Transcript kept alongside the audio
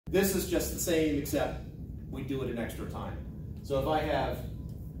This is just the same, except we do it an extra time. So if I have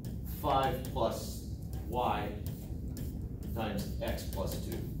 5 plus y times x plus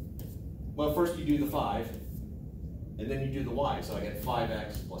 2. Well, first you do the 5, and then you do the y. So I get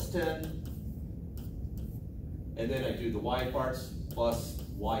 5x plus 10, and then I do the y parts plus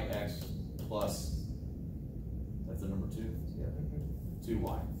yx plus, that's the number 2? Yeah.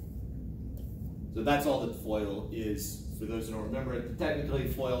 2y. So that's all that FOIL is. For those who don't remember it, technically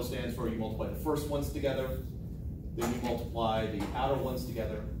FOIL stands for you multiply the first ones together, then you multiply the outer ones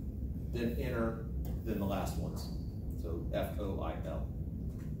together, then inner, then the last ones. So FOIL.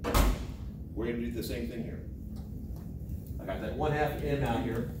 We're going to do the same thing here. I got that 1/2 m out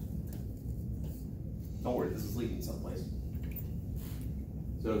here. Don't worry, this is leading someplace.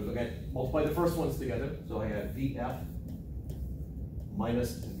 So again, multiply the first ones together. So I have VF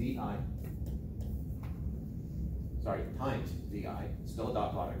minus VI. Sorry, times VI, still a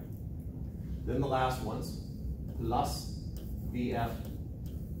dot product. Then the last ones, plus VF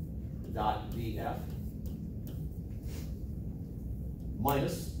dot VF,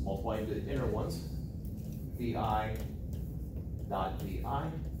 minus, multiplying the inner ones, VI dot VI,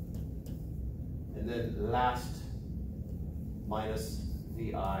 and then last, minus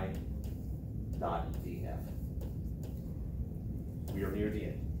VI dot VF. We are near the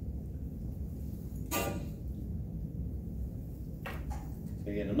end.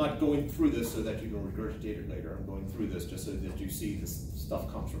 Again, I'm not going through this so that you can regurgitate it later. I'm going through this just so that you see this stuff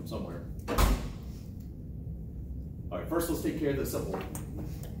comes from somewhere. All right, first let's take care of the simple,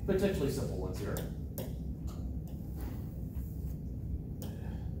 potentially simple ones here.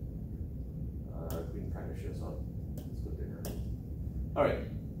 We can kind of show some. Let's go bigger. All right,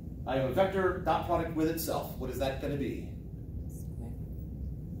 I have a vector dot product with itself. What is that going to be? Square.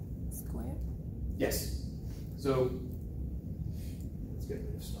 Square? Yes. So let's get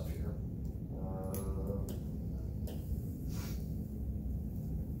rid of stuff here.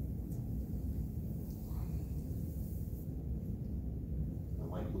 I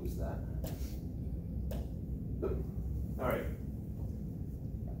might lose that. Oop. All right.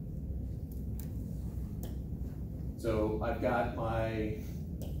 So I've got my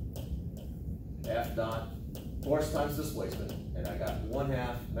F dot force times displacement, and I got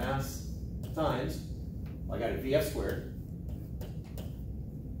 1/2 mass times, I got a VF squared,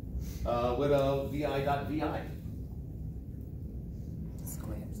 with a VI dot VI.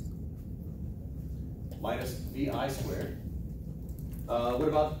 Squares. Minus VI squared. What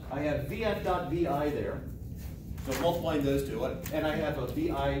about, I have VF dot VI there, so multiplying those two, and I have a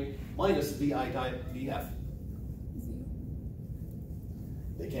VI minus VI dot VF. 0.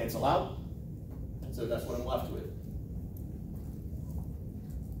 They cancel out, so that's what I'm left with.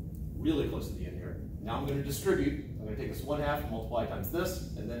 Really close to the end here. Now I'm going to distribute. I'm going to take this 1/2 and multiply times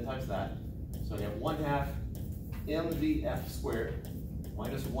this, and then times that. So I have 1/2 MVF squared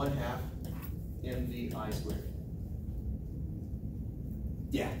minus 1/2 MVI squared.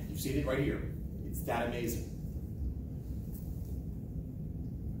 Yeah, you've seen it right here. It's that amazing.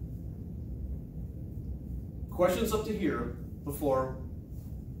 Questions up to here before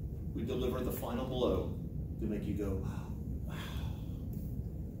we deliver the final blow to make you go, wow.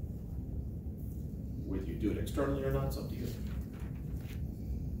 Whether you do it externally or not, it's up to you.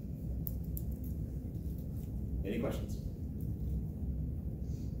 Any questions?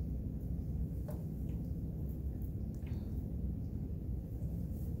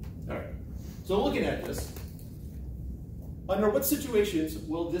 All right, so looking at this, under what situations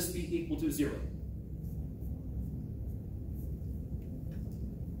will this be equal to 0?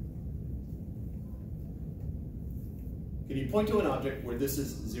 Can you point to an object where this is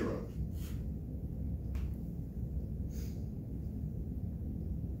 0?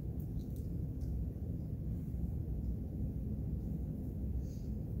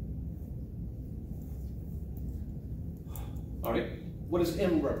 All right, what does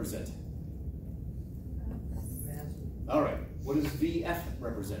M represent? All right, what does VF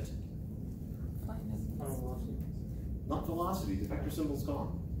represent? Velocity. Not velocity, the vector symbol's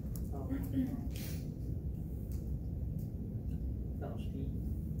gone.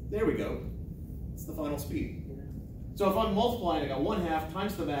 There we go. It's the final speed. Yeah. So if I'm multiplying, I got 1/2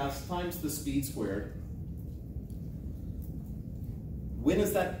 times the mass times the speed squared. When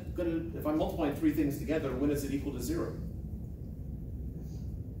is that going to, if I'm multiplying 3 things together, when is it equal to 0?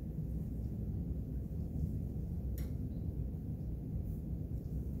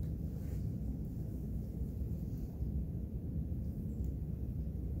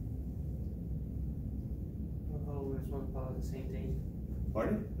 Oh, let's multiply by the same thing.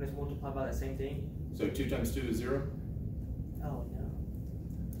 Pardon? Let's multiply by the same thing. So 2 times 2 is 0? Oh, no.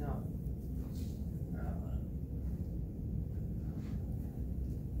 No,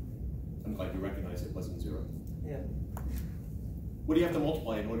 glad you recognized it wasn't 0. Yeah. What do you have to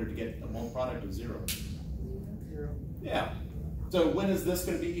multiply in order to get a product of 0? 0. Yeah. So when is this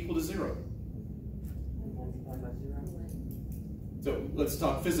going to be equal to 0? Multiply by 0. So let's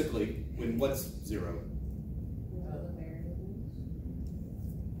talk physically. When what's 0?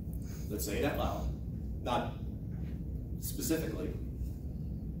 Let's say it out loud. Not specifically.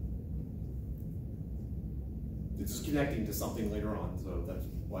 This is connecting to something later on, so that's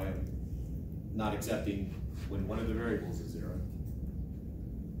why I'm not accepting when one of the variables is 0.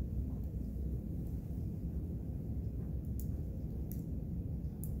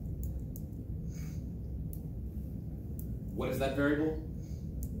 What is that variable?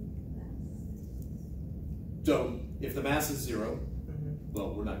 So if the mass is 0,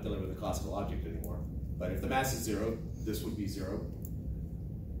 well, we're not dealing with a classical object anymore, but if the mass is 0, this would be 0.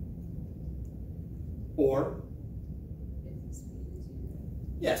 Or,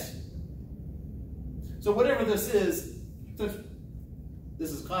 yes. So whatever this is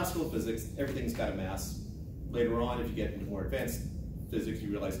classical physics, everything's got a mass. Later on, if you get into more advanced physics,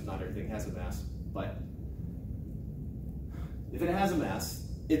 you realize not everything has a mass, but if it has a mass,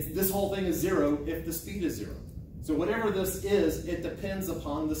 this whole thing is 0 if the speed is 0. So whatever this is, it depends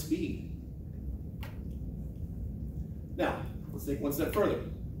upon the speed. Now, let's take one step further.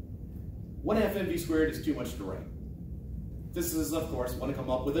 1/2 mv squared is too much to write. This is, of course, want to come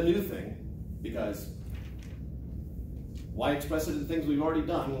up with a new thing, because why express it in things we've already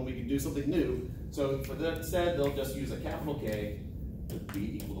done when we can do something new? So for that instead, they'll just use a capital K to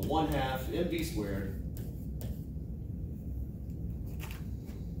be equal to 1/2 mv squared.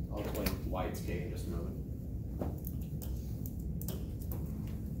 I'll explain why it's K in just a moment.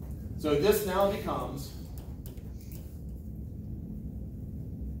 So this now becomes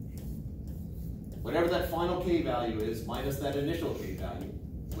whatever that final K value is minus that initial K value,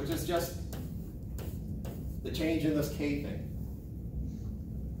 which is just the change in this K thing.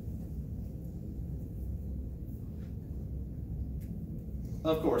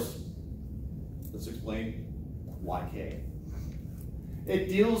 Of course, let's explain why K. It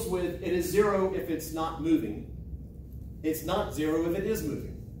deals with, it is 0 if it's not moving. It's not 0 if it is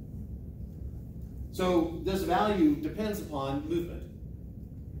moving. So this value depends upon movement.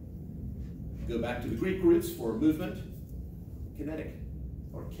 Go back to the Greek roots for movement, kinetic,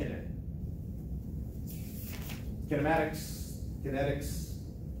 or kinet. Kinematics, kinetics,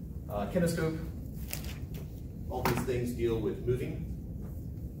 kinescope, all these things deal with moving.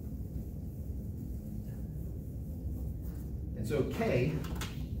 And so K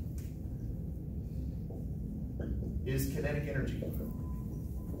is kinetic energy.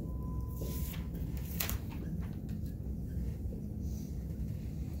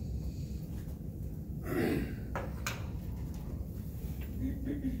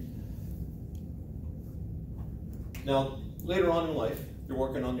 Now, later on in life, you're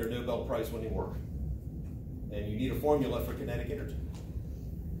working on your Nobel Prize winning work, and you need a formula for kinetic energy.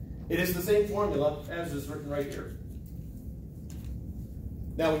 It is the same formula as is written right here.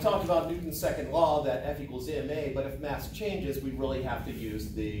 Now, we talked about Newton's second law, that F equals ma, but if mass changes, we really have to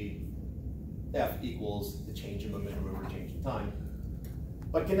use the F equals the change in momentum over change in time.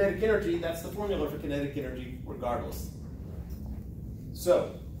 But kinetic energy, that's the formula for kinetic energy regardless.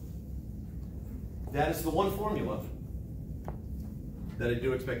 So, that is the one formula that I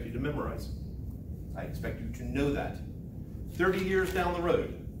do expect you to memorize. I expect you to know that. 30 years down the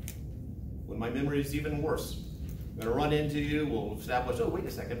road, when my memory is even worse, I'm going to run into you, we'll establish, oh, wait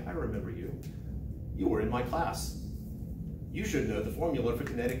a second, I remember you. You were in my class. You should know the formula for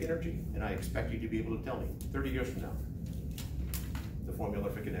kinetic energy, and I expect you to be able to tell me 30 years from now the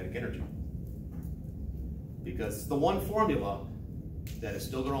formula for kinetic energy. Because it's the one formula that is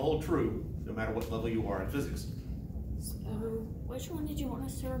still going to hold true no matter what level you are in physics. So, which one did you want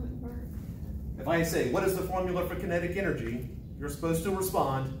us to remember? If I say, what is the formula for kinetic energy? You're supposed to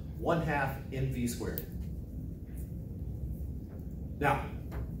respond 1/2 mv squared. Now,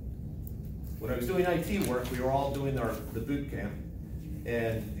 when I was doing IT work, we were all doing the boot camp,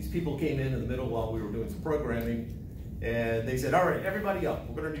 and these people came in the middle while we were doing some programming, and they said, all right, everybody up,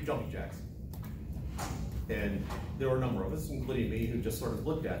 we're going to do jumping jacks. And there were a number of us, including me, who just sort of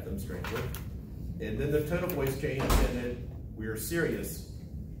looked at them strangely. And then the tone of voice changed, and we are serious.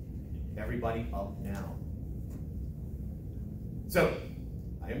 Everybody up now. So,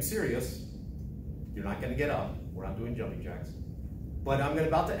 I am serious. You're not going to get up. We're not doing jumping jacks. But I'm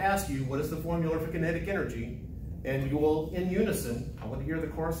about to ask you, what is the formula for kinetic energy? And you will, in unison, I want to hear the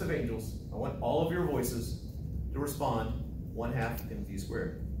chorus of angels. I want all of your voices to respond 1/2 mv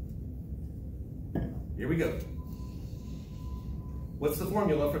squared. Here we go. What's the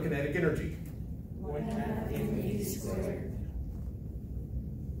formula for kinetic energy? 1/2 mv squared.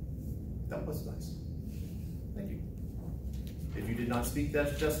 That was nice. Thank you. If you did not speak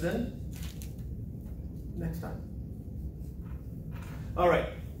that just then, next time. All right.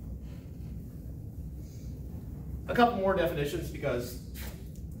 A couple more definitions because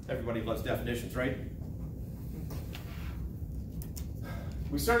everybody loves definitions, right?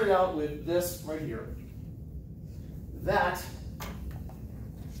 We started out with this right here. That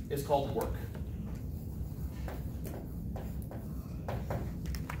is called work.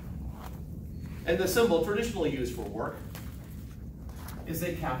 And the symbol traditionally used for work is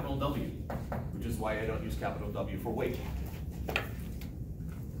a capital W, which is why I don't use capital W for weight.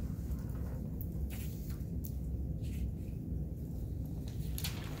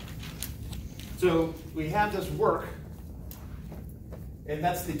 So we have this work, and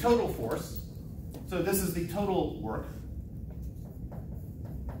that's the total force. So this is the total work,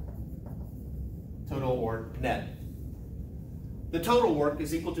 total or net. The total work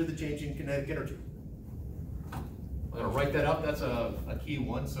is equal to the change in kinetic energy. I'm going to write that up. That's a key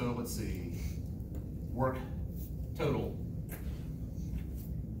one. So let's see. Work total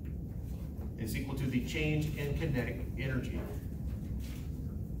is equal to the change in kinetic energy.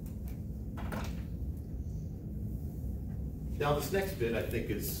 Now this next bit I think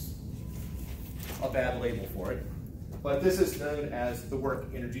is a bad label for it, but this is known as the work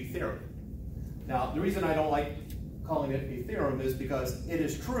energy theorem. Now the reason I don't like calling it a theorem is because it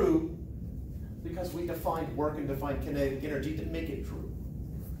is true because we defined work and defined kinetic energy to make it true.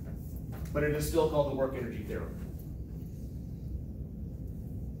 But it is still called the work energy theorem.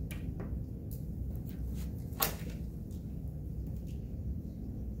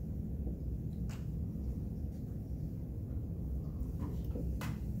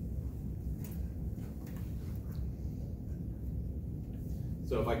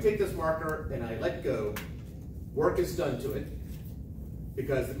 So if I take this marker and I let go, work is done to it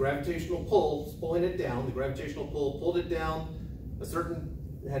because the gravitational pull is pulling it down. The gravitational pull pulled it down,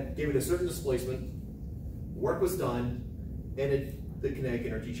 gave it a certain displacement. Work was done, and the kinetic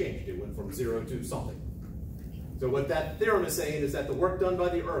energy changed. It went from 0 to something. So what that theorem is saying is that the work done by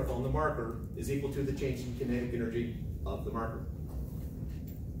the Earth on the marker is equal to the change in kinetic energy of the marker.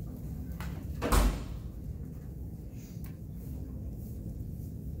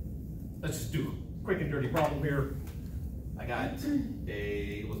 Let's just do a quick and dirty problem here. I got let's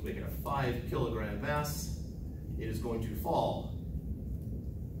make it a 5 kilogram mass. It is going to fall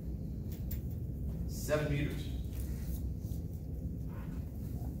 7 meters.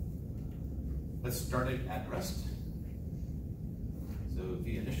 Let's start it at rest. So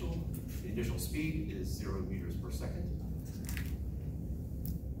the initial speed is 0 meters per second.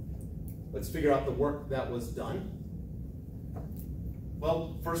 Let's figure out the work that was done.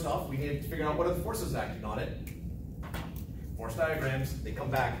 Well, first off, we need to figure out what are the forces acting on it. Force diagrams, they come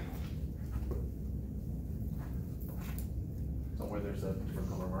back. Somewhere there's a different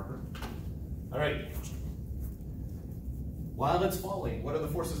color marker. All right. While it's falling, what are the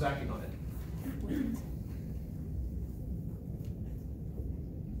forces acting on it?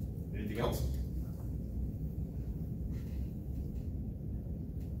 Anything else?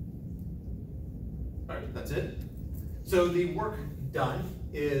 All right, that's it. So the work done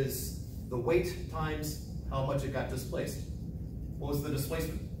is the weight times how much it got displaced. What was the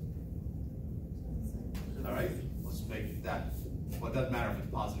displacement? All right, let's make that, well, it doesn't matter if it's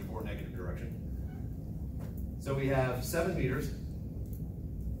positive or negative direction. So we have 7 meters.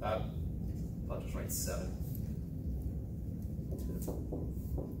 I'll just write 7.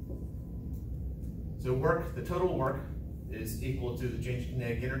 So work, the total work is equal to the change in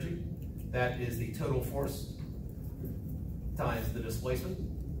kinetic energy. That is the total force times the displacement.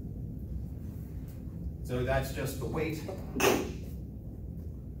 So that's just the weight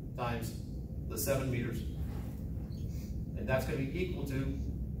times the 7 meters. And that's going to be equal to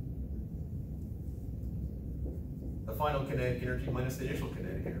the final kinetic energy minus the initial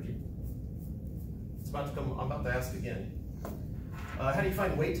kinetic energy. It's about to come, I'm about to ask again. How do you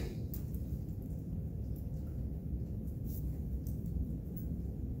find weight?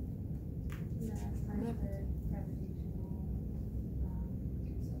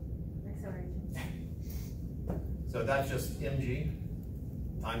 So that's just mg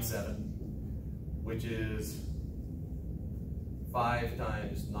times 7, which is 5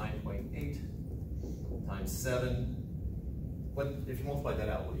 times 9.8 times 7. What if you multiply that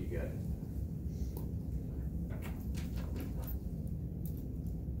out? What do you get?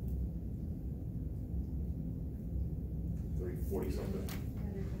 $340 something.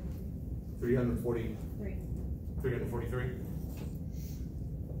 343.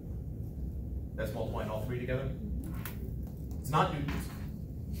 That's multiplying all three together. It's not newtons.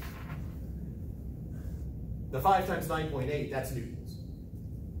 The 5 times 9.8, that's newtons.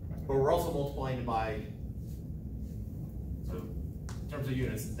 But we're also multiplying it by, so in terms of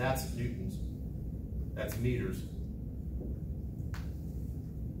units, that's newtons. That's meters.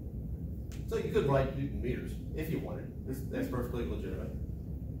 So you could write Newton meters if you wanted. That's perfectly legitimate.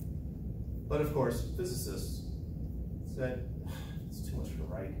 But of course, physicists said, it's too much to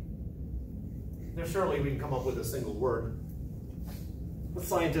write. Now surely we can come up with a single word. The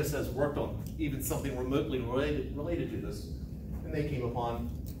scientist has worked on even something remotely related to this, and they came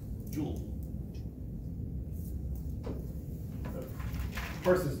upon joule. The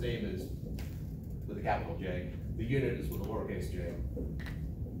person's name is with a capital J. The unit is with a lowercase j.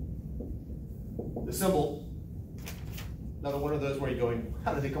 The symbol, another one of those where you're going,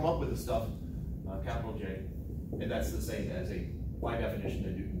 how did they come up with this stuff? Capital J. And that's the same as a, by definition,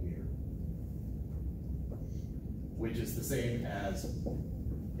 a Newton meter, which is the same as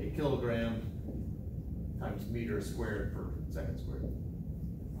a kilogram times meter squared per second squared.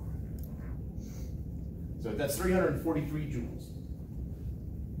 So that's 343 joules.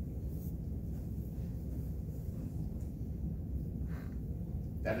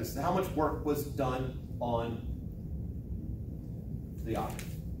 That is how much work was done on the object.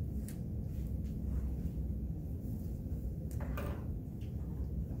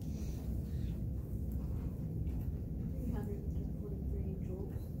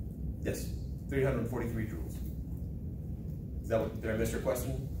 Yes, 343 joules. Is that what, did I miss your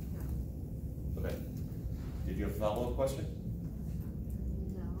question? Okay. Did you have a follow-up question?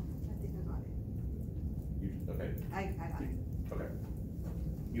 No, I think I got it. Okay. I got it. Okay.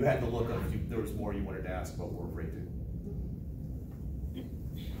 You had the look of, there was more you wanted to ask, but we're afraid to.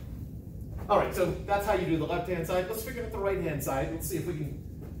 All right, so that's how you do the left-hand side. Let's figure out the right-hand side. Let's see if we can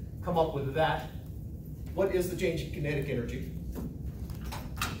come up with that. What is the change in kinetic energy?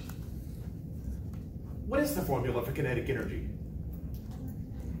 What is the formula for kinetic energy?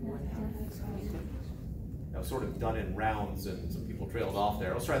 That was sort of done in rounds and some people trailed off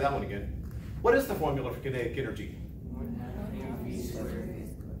there. Let's try that one again. What is the formula for kinetic energy?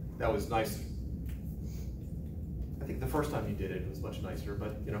 That was nice. I think the first time you did it was much nicer,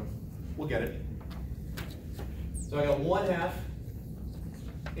 but you know, we'll get it. So I got 1/2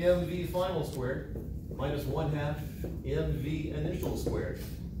 mv final squared minus 1/2 mv initial squared.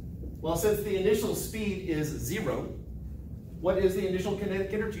 Well, since the initial speed is 0, what is the initial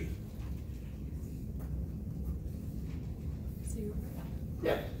kinetic energy? 0.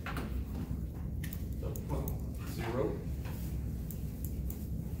 Yeah. So, 0.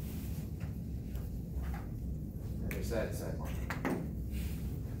 There's that side line.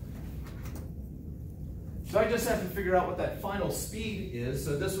 So I just have to figure out what that final speed is.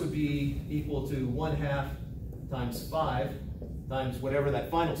 So this would be equal to 1/2 times 5 times whatever that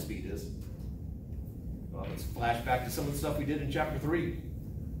final speed is. Well, let's flash back to some of the stuff we did in chapter 3.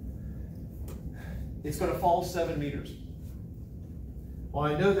 It's going to fall 7 meters. Well,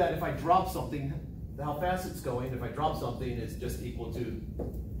 I know that if I drop something, how fast it's going, if I drop something, it's just equal to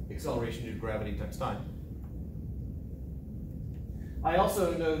acceleration due to gravity times time. I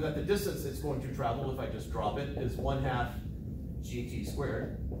also know that the distance it's going to travel, if I just drop it, is 1/2 gt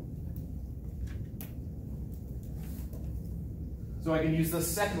squared. So I can use the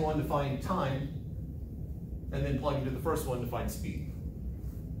second one to find time, and then plug into the first one to find speed.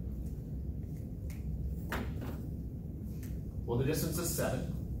 Well, the distance is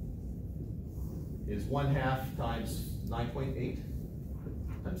 7, is 1/2 times 9.8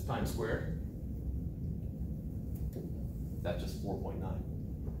 times time squared. That's just 4.9.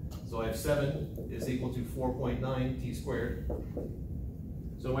 So I have 7 is equal to 4.9 t squared.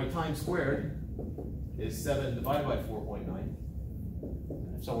 So my time squared is 7 divided by 4.9.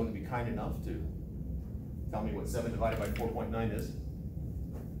 If someone would be kind enough to tell me what 7 divided by 4.9 is.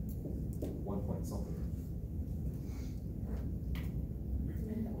 1 point something.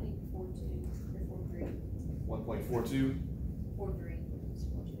 1.42.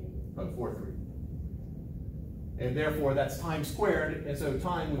 43. And therefore that's time squared, and so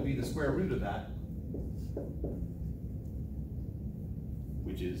time would be the square root of that,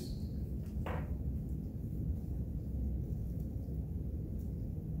 which is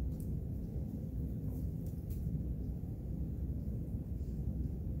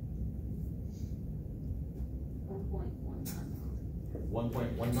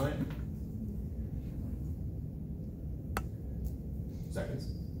 1.19 seconds.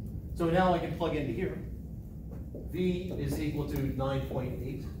 So now I can plug into here. V is equal to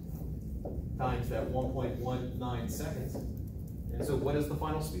 9.8 times that 1.19 seconds. And so what is the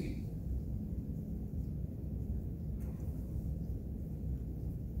final speed?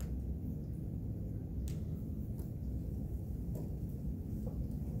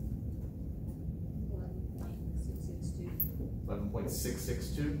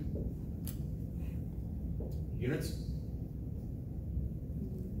 11.662 units.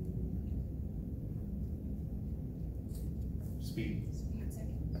 Speed.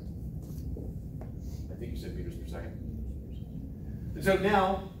 I think you said meters per second. And so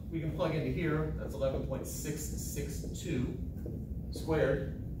now we can plug into here, that's 11.662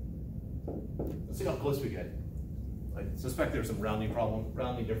 squared. Let's see how close we get. I suspect there's some rounding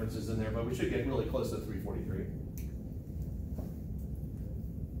differences in there, but we should get really close to 343.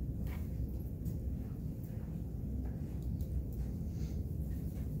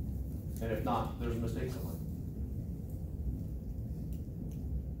 And if not, there's a mistake somewhere.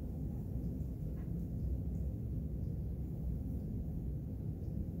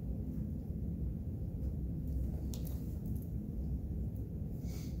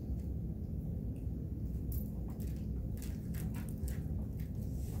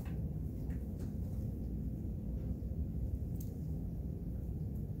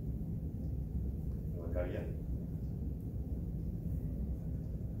 Got it yet?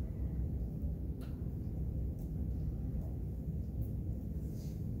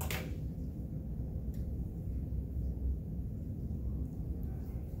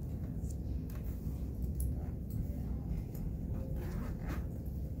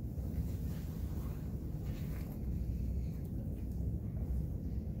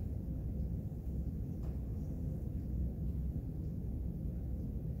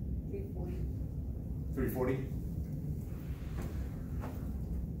 $340.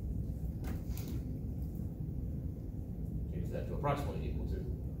 Change that to approximately equal to.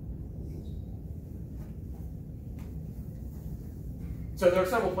 So there are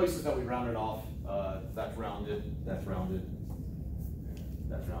several places that we rounded off. That's rounded, that's rounded,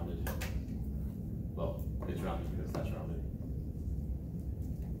 that's rounded. Well, it's rounded because that's rounded.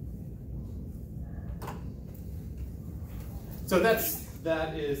 So that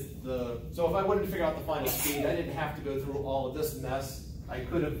is the, so if I wanted to figure out the final speed, I didn't have to go through all of this mess. I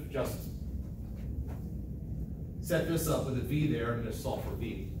could have just set this up with a V there and just solve for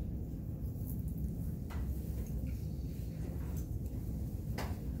V.